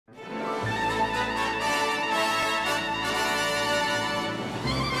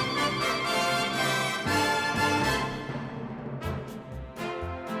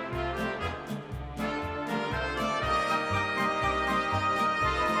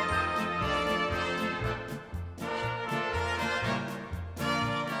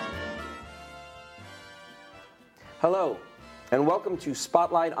Hello, and welcome to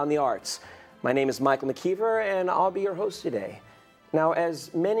Spotlight on the Arts. My name is Michael McKeever, and I'll be your host today. Now,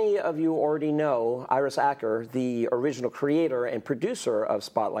 as many of you already know, Iris Acker, the original creator and producer of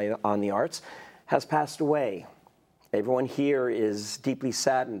Spotlight on the Arts, has passed away. Everyone here is deeply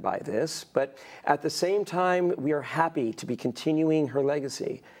saddened by this, but at the same time, we are happy to be continuing her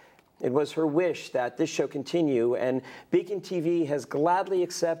legacy. It was her wish that this show continue, and Beacon TV has gladly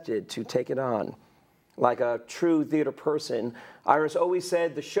accepted to take it on. Like a true theater person, Iris always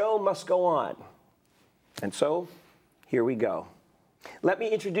said, the show must go on. And so, here we go. Let me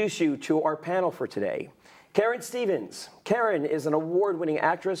introduce you to our panel for today. Karen Stevens. Karen is an award-winning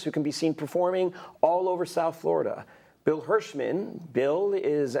actress who can be seen performing all over South Florida. Bill Hirschman. Bill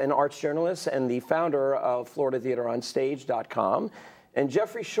is an arts journalist and the founder of FloridaTheaterOnStage.com. And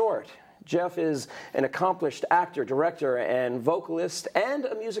Jeffrey Short. Jeff is an accomplished actor, director, and vocalist, and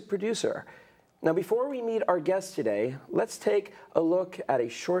a music producer. Now, before we meet our guest today, let's take a look at a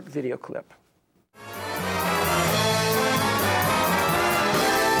short video clip.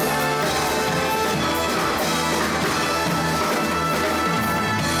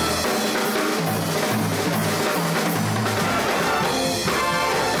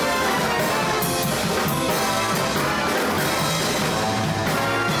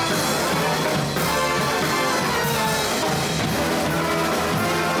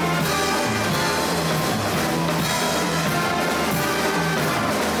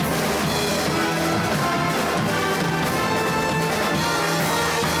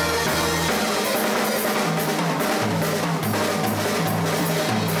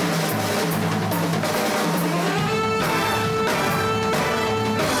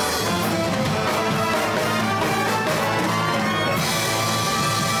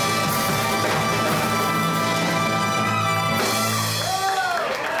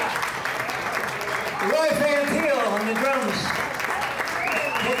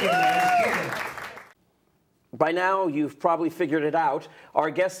 By now, you've probably figured it out.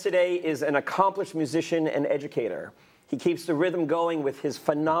 Our guest today is an accomplished musician and educator. He keeps the rhythm going with his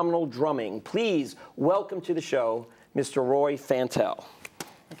phenomenal drumming. Please welcome to the show, Mr. Roy Fantel.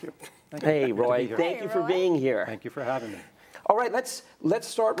 Thank you. Hey, Roy. Thank you for being here. Thank you for having me. All right, let's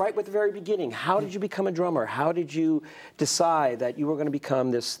start right with the very beginning. How did you become a drummer? How did you decide that you were going to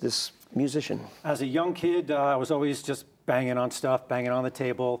become this musician? As a young kid, I was always just banging on stuff, banging on the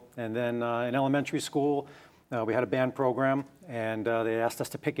table. And then in elementary school, we had a band program, and they asked us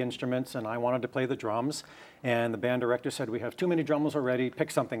to pick instruments, and I wanted to play the drums. And the band director said, we have too many drummers already, pick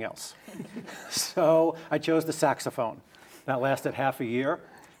something else. So I chose the saxophone. That lasted half a year.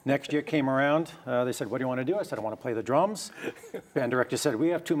 Next year came around, they said, what do you want to do? I said, I want to play the drums. Band director said, we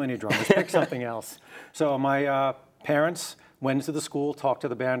have too many drummers, pick something else. So my parents went into the school, talked to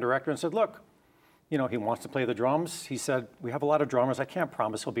the band director, and said, look, you know, he wants to play the drums. He said, we have a lot of drummers, I can't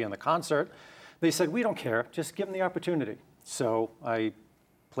promise he'll be in the concert. They said, we don't care, just give him the opportunity. So I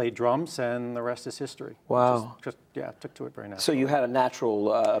played drums, and the rest is history. Wow. Yeah, took to it very naturally. So you had a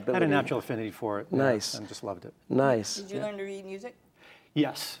natural ability. I had a natural affinity for it. Nice. Yeah, and just loved it. Nice. Did you learn to read music?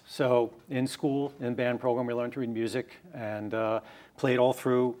 Yes. So in school, in band program, we learned to read music, and played all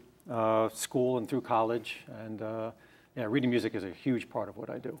through school and through college. And yeah, reading music is a huge part of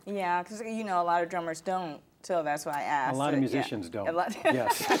what I do. Yeah, because you know a lot of drummers don't. So that's why I asked. A lot of musicians yeah. don't.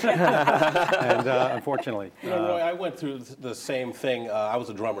 Yes. And unfortunately. You know, Roy, I went through the same thing. I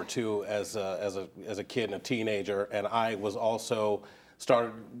was a drummer too as a kid and a teenager, and I was also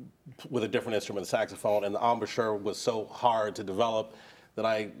started with a different instrument, the saxophone, and the embouchure was so hard to develop that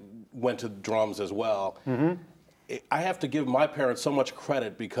I went to drums as well. Mm-hmm. I have to give my parents so much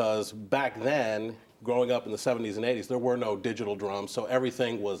credit because back then, growing up in the 70s and 80s, there were no digital drums, so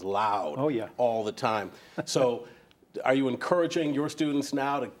everything was loud all the time. So are you encouraging your students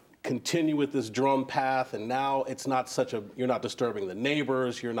now to continue with this drum path, and now it's not such a, you're not disturbing the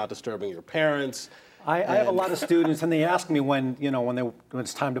neighbors, you're not disturbing your parents? I have a lot of students, and they ask me when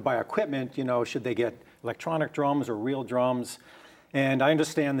it's time to buy equipment, you know, should they get electronic drums or real drums? And I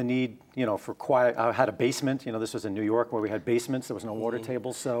understand the need, you know, for quiet. I had a basement. You know, this was in New York where we had basements. There was no water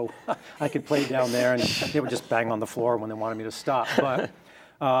table, so I could play down there, and they would just bang on the floor when they wanted me to stop. But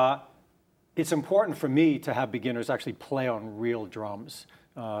it's important for me to have beginners actually play on real drums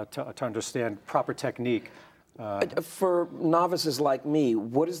to understand proper technique. For novices like me,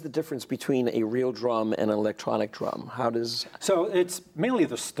 what is the difference between a real drum and an electronic drum? How does... So it's mainly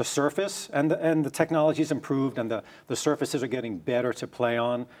the surface, and the technology's improved, and the surfaces are getting better to play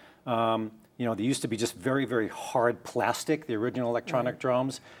on. You know, they used to be just very, very hard plastic, the original electronic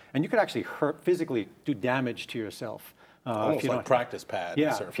drums, and you could actually physically do damage to yourself Almost like practice pad.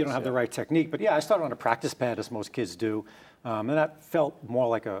 Yeah, surface, if you don't have the right technique. But yeah, I started on a practice pad, as most kids do, and that felt more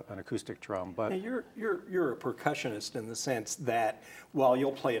like an acoustic drum. But now you're a percussionist in the sense that while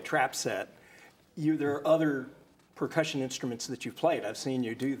you'll play a trap set, there are other percussion instruments that you've played. I've seen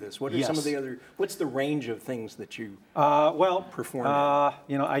you do this. What are some of the other? What's the range of things that you perform?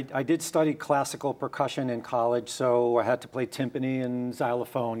 You know, I did study classical percussion in college, so I had to play timpani and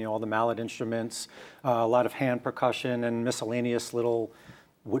xylophone. You know, all the mallet instruments, a lot of hand percussion and miscellaneous little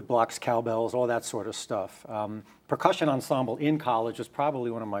woodblocks, cowbells, all that sort of stuff. Percussion ensemble in college was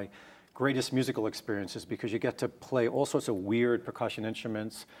probably one of my greatest musical experiences because you get to play all sorts of weird percussion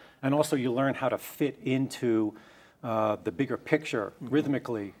instruments, and also you learn how to fit into the bigger picture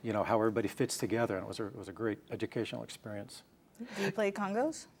rhythmically, you know, how everybody fits together, and it was a great educational experience. Do you play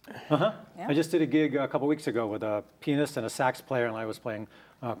congos? Uh-huh. Yeah. I just did a gig a couple weeks ago with a pianist and a sax player, and I was playing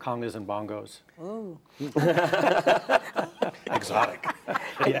congas and bongos. Ooh. Exotic.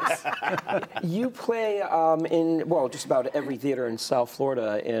 Yes. You play in, well, just about every theater in South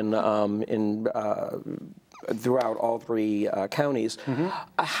Florida throughout all three counties.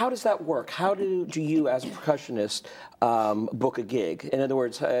 How does that work? How do you, as a percussionist, book a gig? In other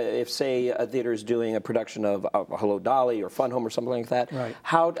words, if, say, a theater is doing a production of Hello, Dolly or Fun Home or something like that, right.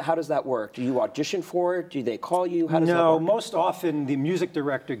 How does that work? Do you audition for it? Do they call you? How does that No, work? most often the music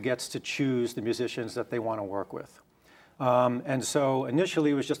director gets to choose the musicians that they want to work with. And so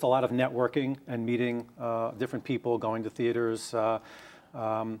initially it was just a lot of networking and meeting different people, going to theaters.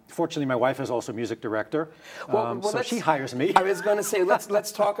 Fortunately, my wife is also a music director, so she hires me. I was going to say,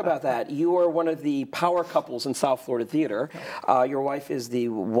 let's talk about that. You are one of the power couples in South Florida theater. Your wife is the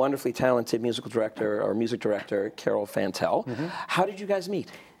wonderfully talented music director, Carol Fantel. How did you guys meet?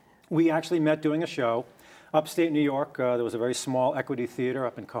 We actually met doing a show. Upstate New York, there was a very small equity theater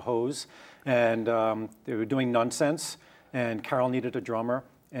up in Cohoes, and they were doing Nonsense, and Carol needed a drummer.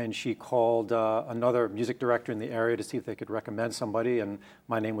 And she called another music director in the area to see if they could recommend somebody, and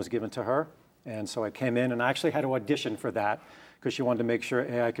my name was given to her. And so I came in, and I actually had to audition for that because she wanted to make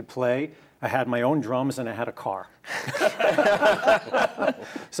sure I could play. I had my own drums, and I had a car.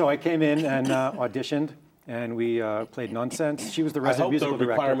 So I came in and auditioned, and we played Nonsense. She was the resident musical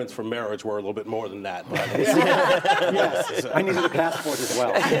director. I hope the requirements for marriage were a little bit more than that. Yes, I needed a passport as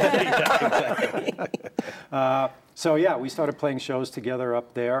well. So yeah, we started playing shows together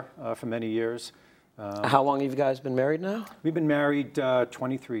up there for many years. How long have you guys been married now? We've been married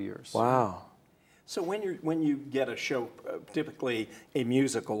 23 years. Wow. So when you get a show, typically a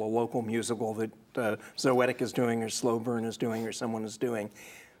musical, a local musical that Zoetic is doing or Slow Burn is doing or someone is doing,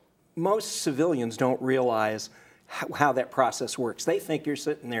 most civilians don't realize how that process works. They think you're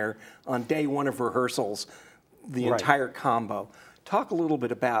sitting there on day one of rehearsals, the entire combo. Talk a little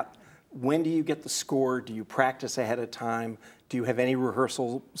bit about when do you get the score? Do you practice ahead of time? Do you have any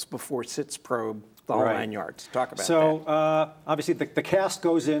rehearsals before sits probe? The whole 9 yards. Talk about that. So obviously the cast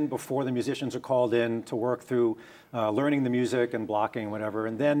goes in before the musicians are called in to work through learning the music and blocking, whatever,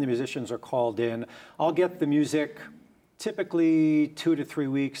 and then the musicians are called in. I'll get the music typically 2 to 3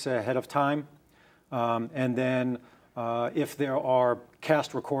 weeks ahead of time, and then if there are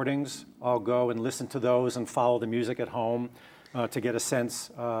cast recordings, I'll go and listen to those and follow the music at home to get a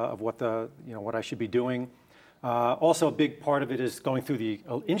sense of what what I should be doing. Also, a big part of it is going through the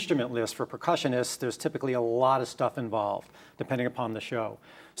instrument list for percussionists. There's typically a lot of stuff involved, depending upon the show.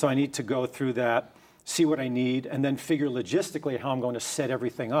 So I need to go through that, see what I need, and then figure logistically how I'm going to set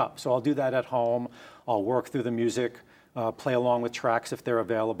everything up. So I'll do that at home. I'll work through the music, play along with tracks if they're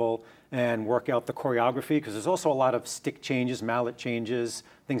available, and work out the choreography, because there's also a lot of stick changes, mallet changes,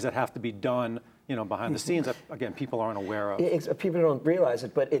 things that have to be done behind the scenes that, again, people aren't aware of. People don't realize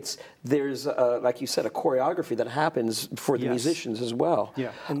it, but there's, like you said, a choreography that happens for the musicians as well.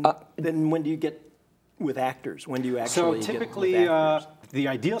 Yeah. And then when do you get with actors? When do you actually So typically, get with actors? the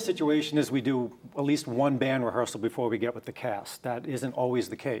ideal situation is we do at least one band rehearsal before we get with the cast. That isn't always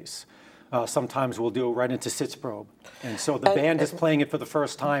the case. Sometimes we'll do it right into sits probe. And so the band is playing it for the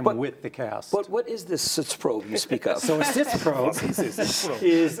first time with the cast. But what is this sits probe you speak of? So a sits probe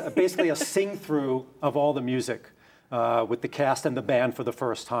is basically a sing-through of all the music with the cast and the band for the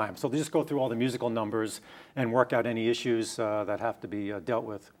first time. So they just go through all the musical numbers and work out any issues that have to be dealt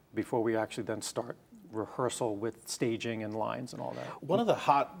with before we actually then start rehearsal with staging and lines and all that. One of the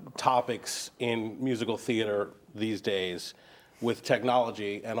hot topics in musical theater these days, with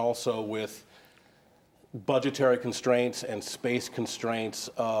technology and also with budgetary constraints and space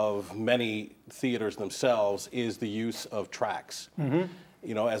constraints of many theaters themselves, is the use of tracks.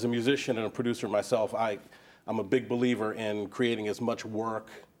 You know, as a musician and a producer myself, I'm a big believer in creating as much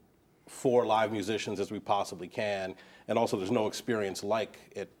work for live musicians as we possibly can, and also there's no experience like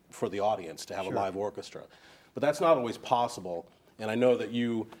it for the audience to have a live orchestra. But that's not always possible, and I know that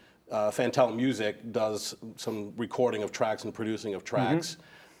you, Fantel Music, does some recording of tracks and producing of tracks.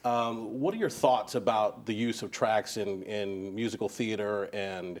 What are your thoughts about the use of tracks in musical theater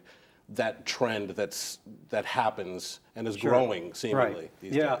and that trend that happens and is growing seemingly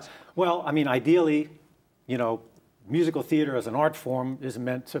these days? Well, I mean, ideally, you know, musical theater as an art form is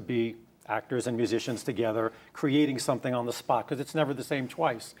meant to be actors and musicians together creating something on the spot, because it's never the same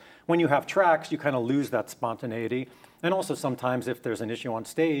twice. When you have tracks, you kind of lose that spontaneity. And also sometimes if there's an issue on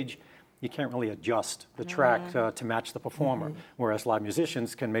stage, you can't really adjust the track to match the performer, whereas live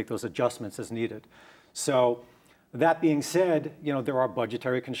musicians can make those adjustments as needed. So that being said, you know, there are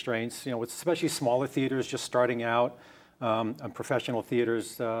budgetary constraints, you know, especially smaller theaters just starting out, and professional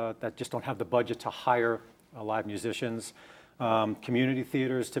theaters that just don't have the budget to hire live musicians. Community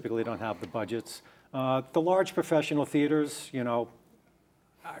theaters typically don't have the budgets. The large professional theaters, you know,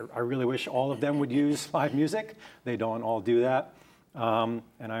 I really wish all of them would use live music. They don't all do that, and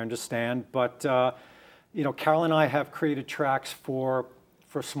I understand. But you know, Carol and I have created tracks for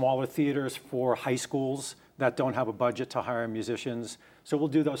smaller theaters, for high schools that don't have a budget to hire musicians. So we'll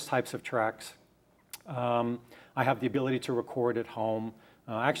do those types of tracks. I have the ability to record at home.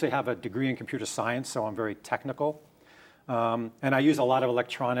 I actually have a degree in computer science, so I'm very technical. And I use a lot of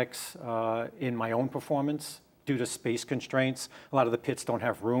electronics in my own performance due to space constraints. A lot of the pits don't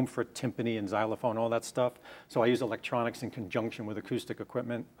have room for timpani and xylophone, all that stuff. So I use electronics in conjunction with acoustic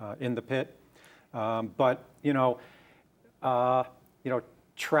equipment in the pit. But you know,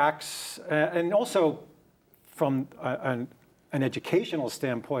 tracks, and also from an educational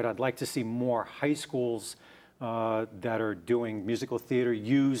standpoint, I'd like to see more high schools that are doing musical theater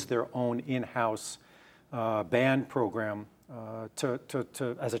use their own in-house band program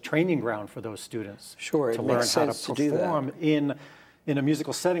as a training ground for those students. Sure, to it learn makes how to sense to do that. perform in a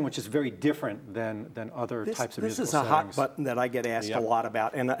musical setting, which is very different than other types of musical settings. This is a hot button that I get asked a lot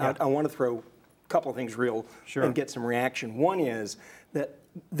about, and I want to throw a couple of things real and get some reaction. One is that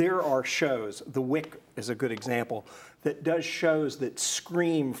there are shows, The Wick is a good example, that does shows that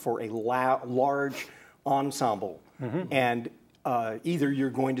scream for a large ensemble. And either you're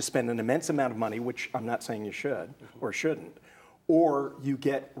going to spend an immense amount of money, which I'm not saying you should or shouldn't, or you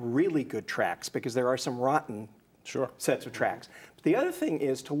get really good tracks, because there are some rotten sets of tracks. But the other thing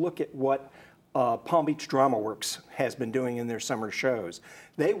is to look at what Palm Beach Drama Works has been doing in their summer shows.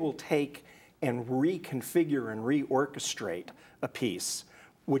 They will take and reconfigure and reorchestrate a piece,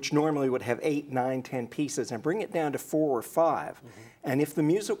 which normally would have 8, 9, 10 pieces, and bring it down to 4 or 5. And if the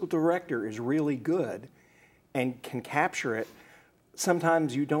musical director is really good and can capture it,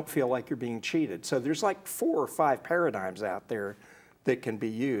 sometimes you don't feel like you're being cheated. So there's like 4 or 5 paradigms out there that can be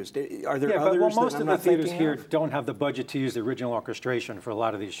used. Are there others most that I'm of the not theaters thinking here of? don't have the budget to use the original orchestration for a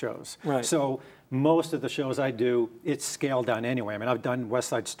lot of these shows. Right. So most of the shows I do, it's scaled down anyway. I mean, I've done West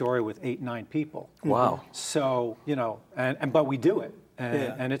Side Story with 8, 9 people. Wow. So, you know, but we do it,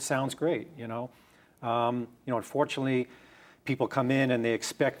 and it sounds great, you know. Unfortunately, people come in and they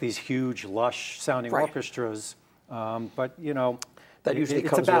expect these huge, lush-sounding orchestras, but, you know, that usually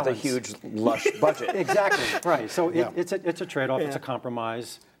comes with a huge, lush budget. Exactly, right. So it's a trade-off, it's a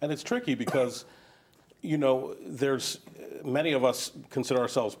compromise. And it's tricky because, you know, there's many of us consider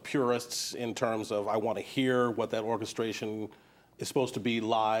ourselves purists in terms of I want to hear what that orchestration is supposed to be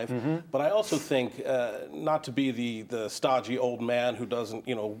live. But I also think not to be the stodgy old man who doesn't,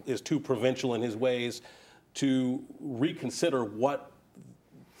 you know, is too provincial in his ways, to reconsider what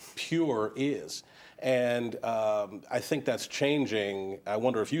pure is. And I think that's changing. I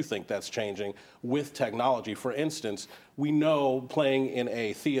wonder if you think that's changing with technology. For instance, we know playing in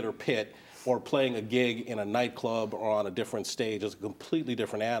a theater pit or playing a gig in a nightclub or on a different stage is a completely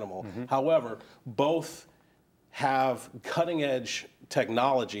different animal. However, both have cutting-edge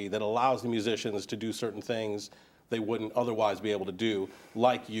technology that allows the musicians to do certain things they wouldn't otherwise be able to do,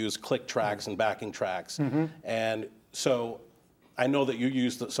 like use click tracks and backing tracks. And so I know that you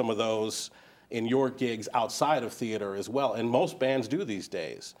use some of those in your gigs outside of theater as well, and most bands do these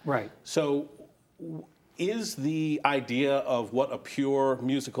days. Right. So is the idea of what a pure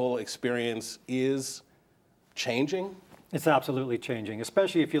musical experience is changing? It's absolutely changing,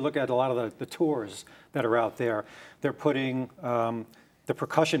 especially if you look at a lot of the tours that are out there. They're putting the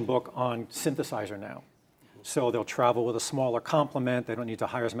percussion book on synthesizer now. So they'll travel with a smaller complement. They don't need to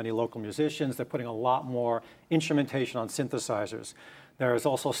hire as many local musicians. They're putting a lot more instrumentation on synthesizers. There's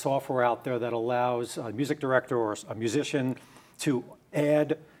also software out there that allows a music director or a musician to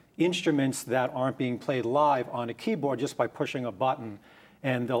add instruments that aren't being played live on a keyboard just by pushing a button.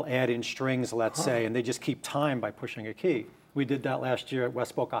 and they'll add in strings, let's say, and they just keep time by pushing a key. We did that last year at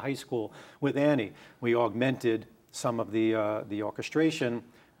West Boca High School with Annie. We augmented some of the orchestration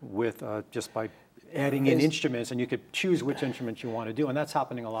with just by adding in instruments, and you could choose which instruments you want to do, and that's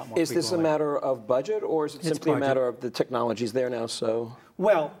happening a lot more frequently. Is this a matter of budget, or is it simply a matter of the technology's there now, so?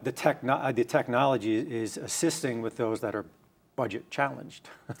 Well, the technology is assisting with those that are budget challenged.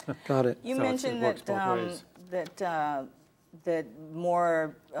 Got it. You So mentioned it works both ways. that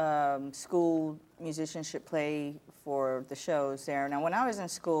more school musicians should play for the shows there. Now, when I was in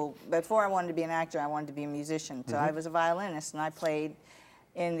school, before I wanted to be an actor, I wanted to be a musician. So I was a violinist, and I played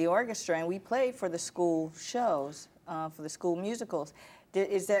in the orchestra, and we played for the school shows, for the school musicals.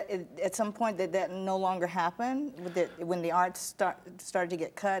 Is that at some point that no longer happened? When the arts started to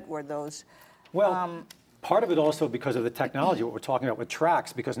get cut, were those? Well, part of it also because of the technology, what we're talking about with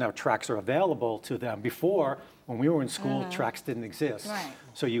tracks, because now tracks are available to them. Before, when we were in school, tracks didn't exist. Right.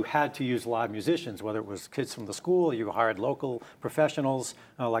 So you had to use live musicians, whether it was kids from the school, or you hired local professionals,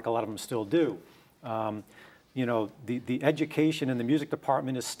 like a lot of them still do. You know, the education in the music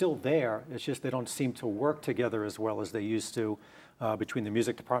department is still there. It's just they don't seem to work together as well as they used to between the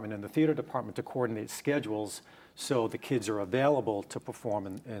music department and the theater department to coordinate schedules so the kids are available to perform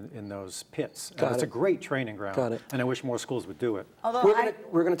in those pits. And it's a great training ground. Got it. And I wish more schools would do it. Although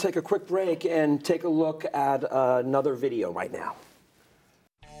We're gonna take a quick break and take a look at another video right now.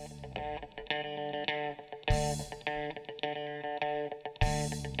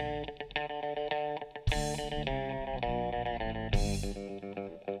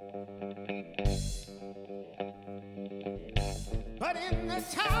 But in the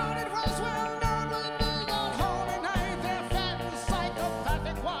town it was well known when they got home at night, their fat and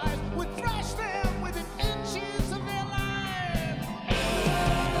psychopathic wives would thrash them within inches of their lives.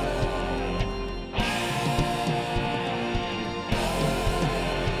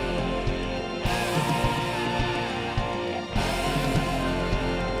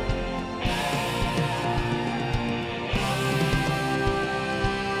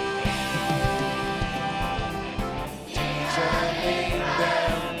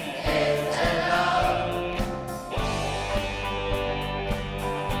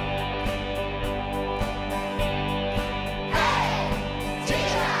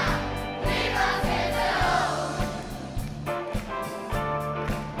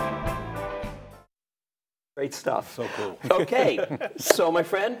 Great stuff. So cool. Okay, so my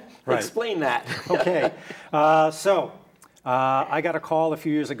friend, explain that. Okay, I got a call a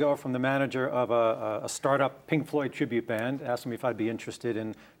few years ago from the manager of a startup Pink Floyd tribute band, asked me if I'd be interested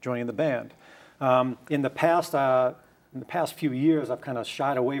in joining the band. In the past few years, I've kind of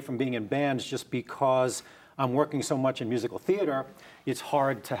shied away from being in bands just because I'm working so much in musical theater. It's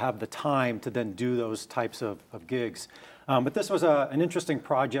hard to have the time to then do those types of gigs. But this was an interesting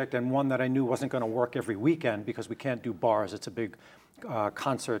project and one that I knew wasn't going to work every weekend because we can't do bars. It's a big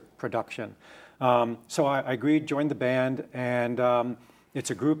concert production. So I agreed, joined the band, and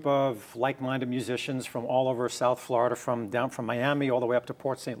it's a group of like-minded musicians from all over South Florida, down from Miami all the way up to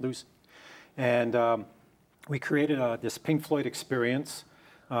Port St. Lucie. And we created this Pink Floyd experience.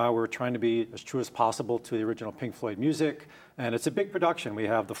 We're trying to be as true as possible to the original Pink Floyd music. And it's a big production. We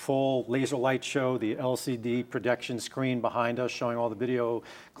have the full laser light show, the LCD projection screen behind us showing all the video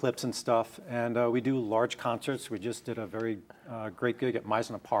clips and stuff. And we do large concerts. We just did a very great gig at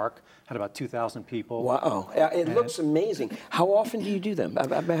Meisner Park, had about 2,000 people. Wow, it looks amazing. How often do you do them?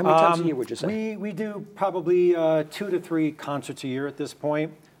 How many times a year would you say? We do probably 2 to 3 concerts a year at this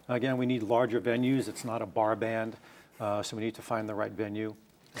point. Again, we need larger venues. It's not a bar band, so we need to find the right venue.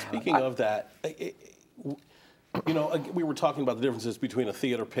 Speaking of that, you know, we were talking about the differences between a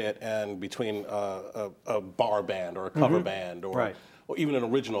theater pit and between a bar band or a cover band or even an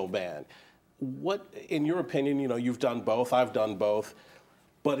original band. What, in your opinion, you know, you've done both, I've done both,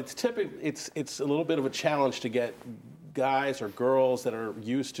 but it's a little bit of a challenge to get guys or girls that are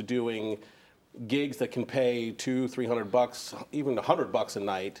used to doing gigs that can pay $200-300, even $100 a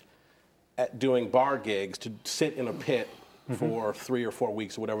night, at doing bar gigs to sit in a pit for 3 or 4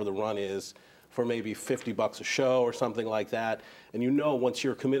 weeks or whatever the run is for maybe $50 a show or something like that. And you know once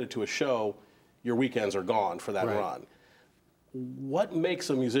you're committed to a show, your weekends are gone for that run. What makes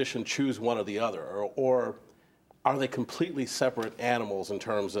a musician choose one or the other? Or are they completely separate animals in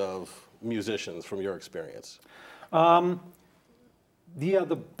terms of musicians from your experience? The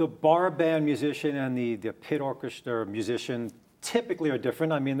bar band musician and the pit orchestra musician typically are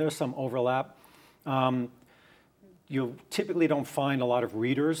different. I mean, there's some overlap. You typically don't find a lot of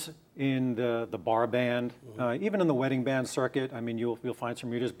readers in the bar band, even in the wedding band circuit. I mean, you'll find some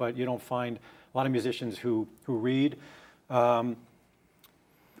readers, but you don't find a lot of musicians who read.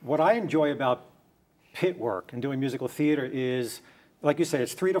 what I enjoy about pit work and doing musical theater is, like you say,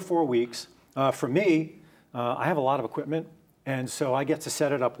 it's 3 to 4 weeks. For me, I have a lot of equipment, and so I get to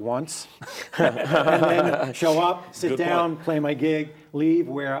set it up once, and then show up, sit down, play my gig, leave.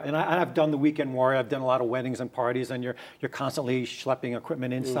 And I've done the weekend warrior. I've done a lot of weddings and parties, and you're constantly schlepping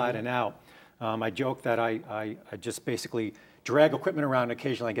equipment inside and out. I joke that I just basically drag equipment around, and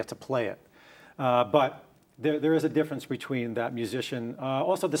occasionally I get to play it. But there is a difference between that musician.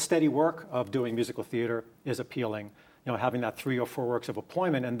 Also, the steady work of doing musical theater is appealing. You know, having that 3 or 4 weeks of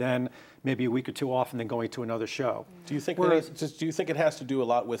employment, and then maybe a week or 2 off, and then going to another show. Do you think do you think it has to do a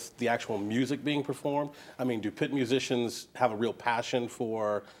lot with the actual music being performed? I mean, do pit musicians have a real passion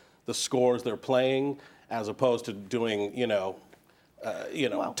for the scores they're playing, as opposed to doing,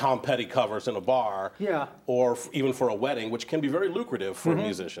 Tom Petty covers in a bar, or even for a wedding, which can be very lucrative for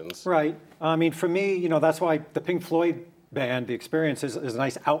musicians? Right. I mean, for me, that's why the Pink Floyd band, the experience is a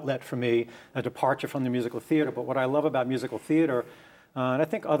nice outlet for me, a departure from the musical theater. But what I love about musical theater, and I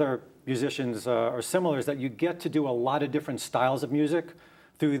think other musicians are similar, is that you get to do a lot of different styles of music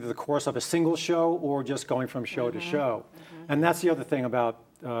through either the course of a single show or just going from show to show. And that's the other thing about,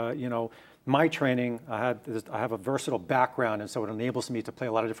 my training. I have a versatile background, and so it enables me to play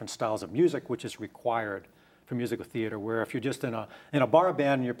a lot of different styles of music, which is required for musical theater. Where if you're just in a bar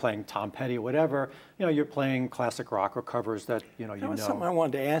band and you're playing Tom Petty or whatever, you're playing classic rock or covers that That was something I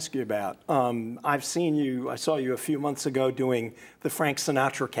wanted to ask you about. I saw you a few months ago doing the Frank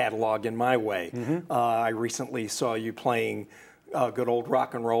Sinatra catalog in My Way. I recently saw you playing good old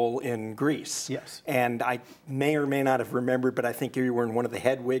rock and roll in Greece. Yes. And I may or may not have remembered, but I think you were in one of the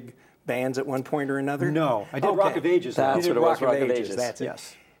Hedwig bands at one point or another? No, I did Rock of Ages. That's what it was, Rock of Ages. That's it.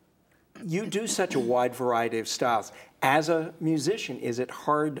 Yes. You do such a wide variety of styles. As a musician, is it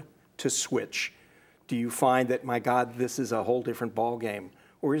hard to switch? Do you find that, my God, this is a whole different ballgame?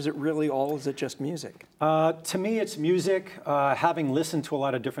 Or is it really is it just music? To me, it's music. Having listened to a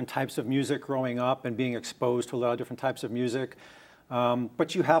lot of different types of music growing up and being exposed to a lot of different types of music,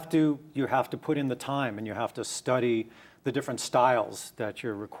 but you have to put in the time, and you have to study the different styles that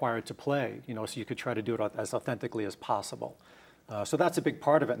you're required to play, so you could try to do it as authentically as possible. So that's a big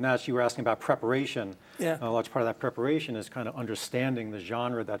part of it. And as you were asking about preparation, a large part of that preparation is kind of understanding the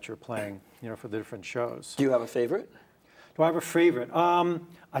genre that you're playing, for the different shows. Do you have a favorite? Do I have a favorite?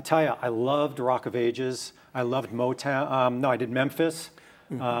 I tell you, I loved Rock of Ages. I loved Motown. No, I did Memphis.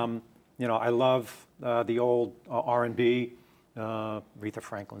 I love the old R&B, Aretha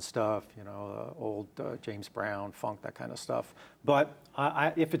Franklin stuff, old James Brown, funk, that kind of stuff. But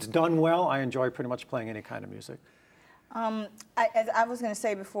if it's done well, I enjoy pretty much playing any kind of music. I was going to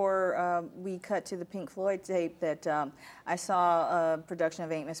say before we cut to the Pink Floyd tape that I saw a production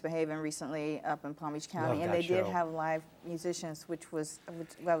of Ain't Misbehavin' recently up in Palm Beach County, and they did have live musicians, which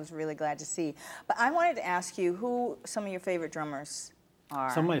I was really glad to see. But I wanted to ask you who some of your favorite drummers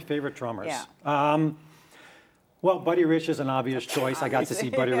are. Some of my favorite drummers. Yeah. Well, Buddy Rich is an obvious choice. I got to see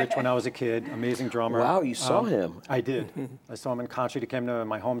Buddy Rich when I was a kid. Amazing drummer. Wow, you saw him. I did. I saw him in concert. He came to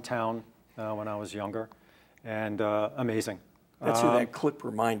my hometown when I was younger. And amazing. That's who that clip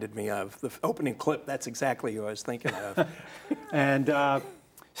reminded me of. The opening clip, that's exactly who I was thinking of. And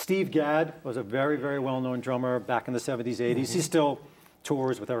Steve Gadd was a very, very well-known drummer back in the 70s, 80s. He still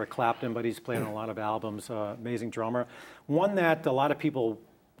tours with Eric Clapton, but he's played on a lot of albums. Amazing drummer. One that a lot of people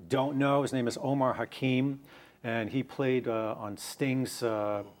don't know, his name is Omar Hakim, and he played on Sting's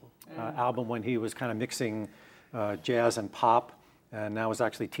album when he was kind of mixing jazz and pop, and now is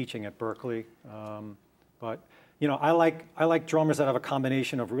actually teaching at Berkeley. But I like drummers that have a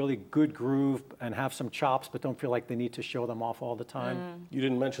combination of really good groove and have some chops, but don't feel like they need to show them off all the time. You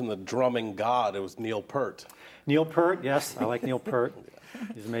didn't mention the drumming god. It was Neil Peart. Neil Peart, yes, I like Neil Peart.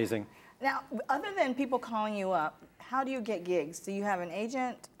 He's amazing. Now, other than people calling you up, how do you get gigs? Do you have an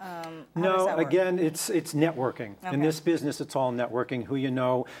agent? No, again, it's networking. Okay. In this business, it's all networking. Who you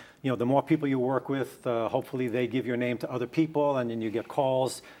know, the more people you work with, hopefully they give your name to other people, and then you get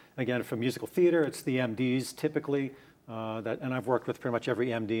calls. Again, for musical theater, it's the MDs typically, and I've worked with pretty much every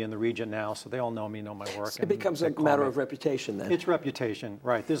MD in the region now, so they all know me, know my work. It becomes a matter of reputation then. It's reputation,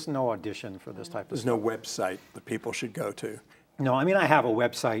 right. There's no audition for this type of stuff. There's no website that people should go to. No, I mean, I have a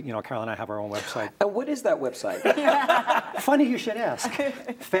website. Carol and I have our own website. And what is that website? Funny you should ask.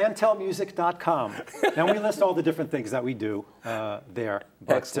 Fantelmusic.com. And we list all the different things that we do there.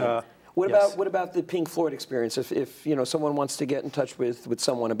 But, excellent. What about the Pink Floyd experience? If someone wants to get in touch with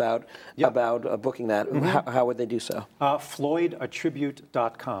someone about booking that, how would they do so?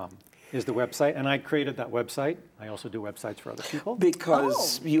 FloydAtribute.com is the website, and I created that website. I also do websites for other people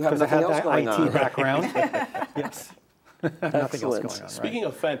because you have nothing else going on. IT background. Yes. Nothing else Excellent. going on. Speaking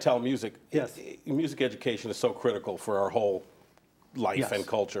of Fantel music, Yes. Music education is so critical for our whole life Yes. and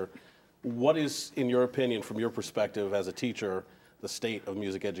culture. What is, in your opinion, from your perspective as a teacher, the state of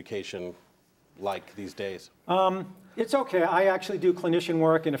music education like these days? It's okay. I actually do clinician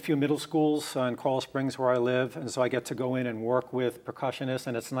work in a few middle schools in Coral Springs where I live, and so I get to go in and work with percussionists,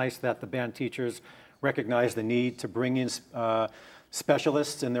 and it's nice that the band teachers recognize the need to bring in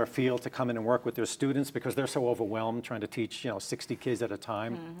specialists in their field to come in and work with their students because they're so overwhelmed trying to teach 60 kids at a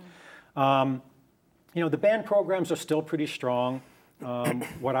time. The band programs are still pretty strong.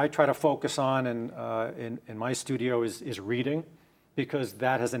 What I try to focus on in my studio is reading, because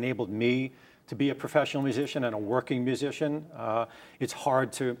that has enabled me to be a professional musician and a working musician. It's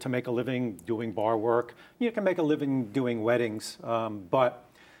hard to make a living doing bar work. You can make a living doing weddings, but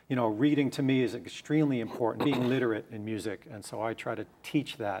reading to me is extremely important, being literate in music, and so I try to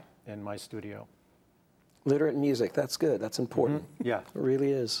teach that in my studio. Literate in music, that's good. That's important. Yeah. It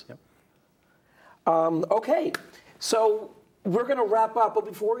really is. Yep. Okay, so we're going to wrap up, but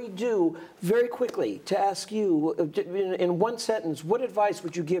before we do, very quickly, to ask you, in one sentence, what advice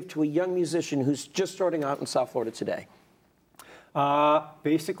would you give to a young musician who's just starting out in South Florida today?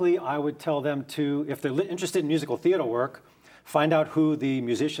 Basically, I would tell them to, if they're interested in musical theater work, find out who the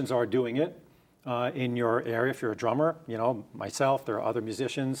musicians are doing it in your area. If you're a drummer, myself, there are other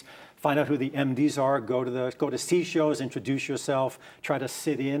musicians. Find out who the MDs are. Go to C shows, introduce yourself. Try to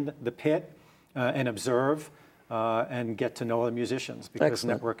sit in the pit and observe and get to know the musicians, because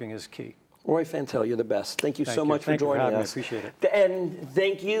Excellent. networking is key. Roy Fantel, you're the best. Thank you so you. much for Thank you for joining having me. us. I appreciate it. And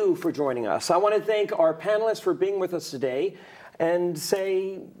thank you for joining us. I want to thank our panelists for being with us today and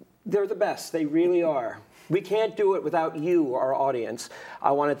say they're the best. They really are. We can't do it without you, our audience.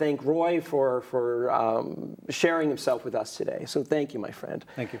 I want to thank Roy for sharing himself with us today. So thank you, my friend.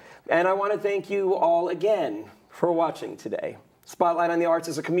 Thank you. And I want to thank you all again for watching today. Spotlight on the Arts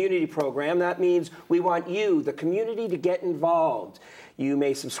is a community program. That means we want you, the community, to get involved. You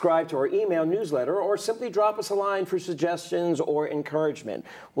may subscribe to our email newsletter or simply drop us a line for suggestions or encouragement.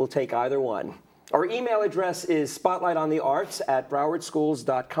 We'll take either one. Our email address is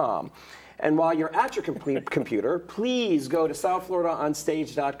spotlightonthearts@browardschools.com. And while you're at your computer, please go to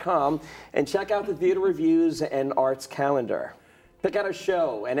southfloridaonstage.com and check out the theater reviews and arts calendar. Pick out a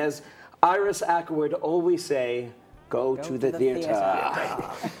show, and as Iris Acker would always say, go to the theater.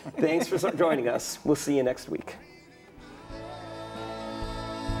 Thanks for joining us. We'll see you next week.